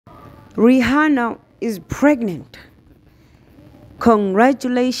Rihanna is pregnant.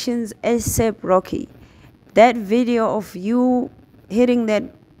 Congratulations, ASAP Rocky. That video of you hitting that,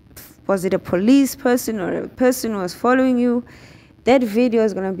 was it a police person or a person who was following you? That video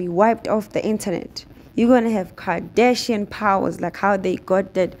is going to be wiped off the internet. You're going to have Kardashian powers, like how they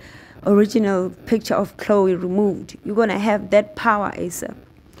got that original picture of Chloe removed. You're going to have that power, ASAP.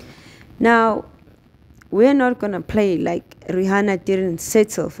 Now, we're not going to play like Rihanna didn't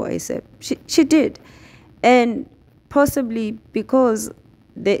settle for ASAP. She did. And possibly because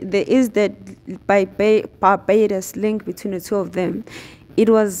there is that Barbados link between the two of them,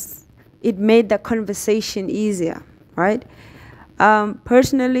 it made the conversation easier, right?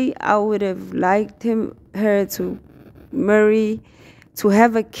 Personally, I would have liked her to marry, to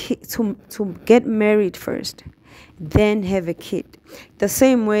have a kid, to get married first, then have a kid. The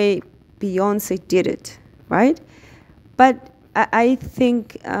same way Beyonce did it, right? But I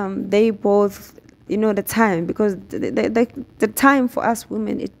think they both, the time, because the time for us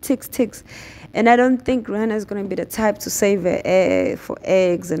women, it ticks. And I don't think Rihanna is going to be the type to save her egg for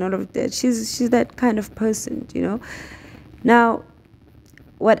eggs and all of that. She's that kind of person, Now,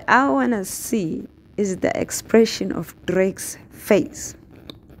 what I want to see is the expression of Drake's face.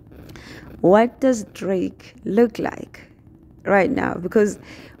 What does Drake look like right now? Because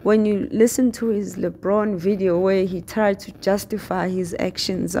when you listen to his LeBron video where he tried to justify his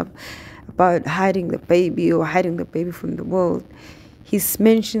actions about hiding the baby or hiding the baby from the world, he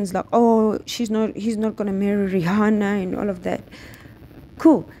mentions like, oh, he's not going to marry Rihanna and all of that.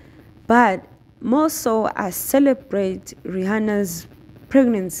 Cool. But more so, I celebrate Rihanna's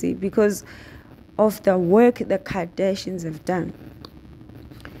pregnancy because of the work the Kardashians have done.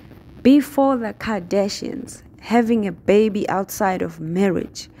 Before the Kardashians, having a baby outside of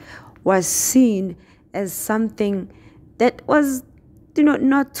marriage was seen as something that was,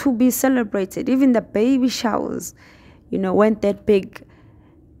 not to be celebrated. Even the baby showers, weren't that big.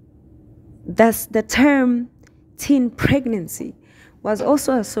 Thus, the term teen pregnancy was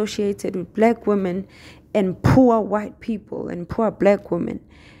also associated with black women and poor white people and poor black women.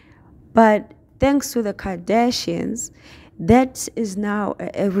 But thanks to the Kardashians, that is now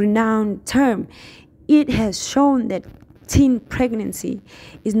a renowned term. It has shown that teen pregnancy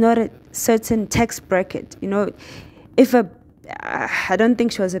is not a certain tax bracket. I don't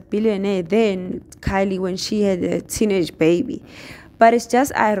think she was a billionaire then, Kylie, when she had a teenage baby. But it's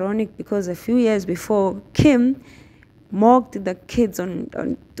just ironic because a few years before, Kim mocked the kids who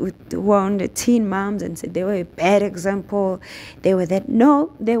were on the teen moms and said they were a bad example. They were that.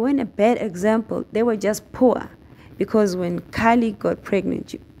 No, they weren't a bad example. They were just poor. Because when Kylie got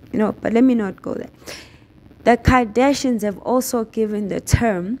pregnant, but let me not go there. The Kardashians have also given the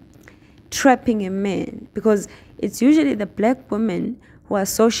term trapping a man, because it's usually the black women who are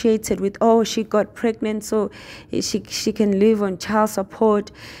associated with, oh, she got pregnant, so she can live on child support.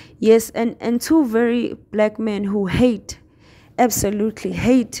 Yes, and two very black men who absolutely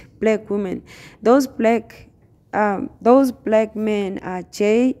hate black women. Those black men are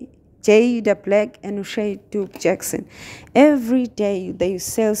Jay the Black and O'Shea Duke Jackson. Every day they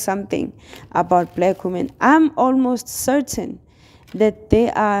sell something about black women. I'm almost certain that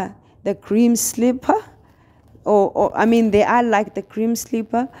they are the cream sleeper, or they are like the cream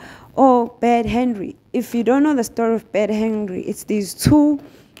sleeper or Bad Henry. If you don't know the story of Bad Henry, it's two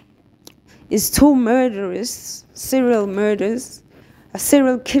murderers, serial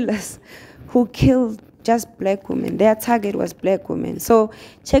killers who killed just black women. Their target was black women. So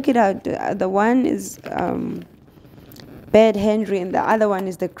check it out. The one is Bad Henry and the other one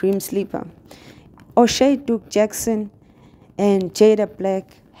is the cream sleeper. O'Shea Duke Jackson and Jada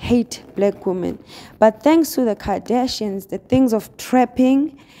Black hate black women. But thanks to the Kardashians, the things of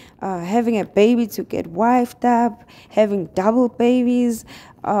trapping, having a baby to get wifed up, having double babies,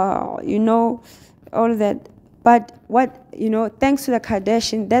 all that. But thanks to the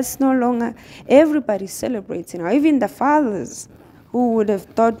Kardashians, that's no longer, everybody's celebrating. Or even the fathers who would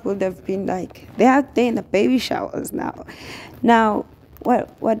have been like, they're out there in the baby showers now. Now,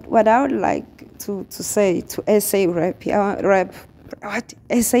 what I would like to say to SA Rocky,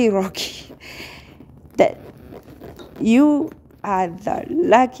 that you are the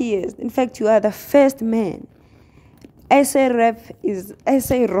luckiest. In fact, you are the first man. SA Rocky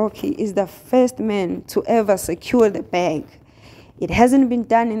is the first man to ever secure the bag. It hasn't been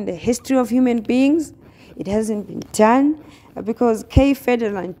done in the history of human beings. It hasn't been done because Kay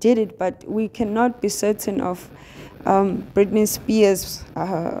Federline did it, but we cannot be certain of Britney Spears'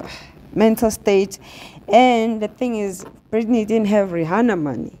 mental state. And the thing is, Britney didn't have Rihanna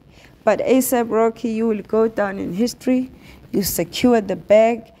money. But ASAP Rocky, you will go down in history. You secured the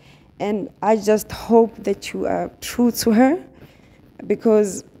bag. And I just hope that you are true to her,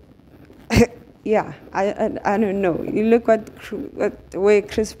 because yeah, I don't know. You look what the way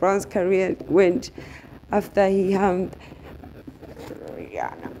Chris Brown's career went after he harmed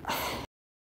Rihanna.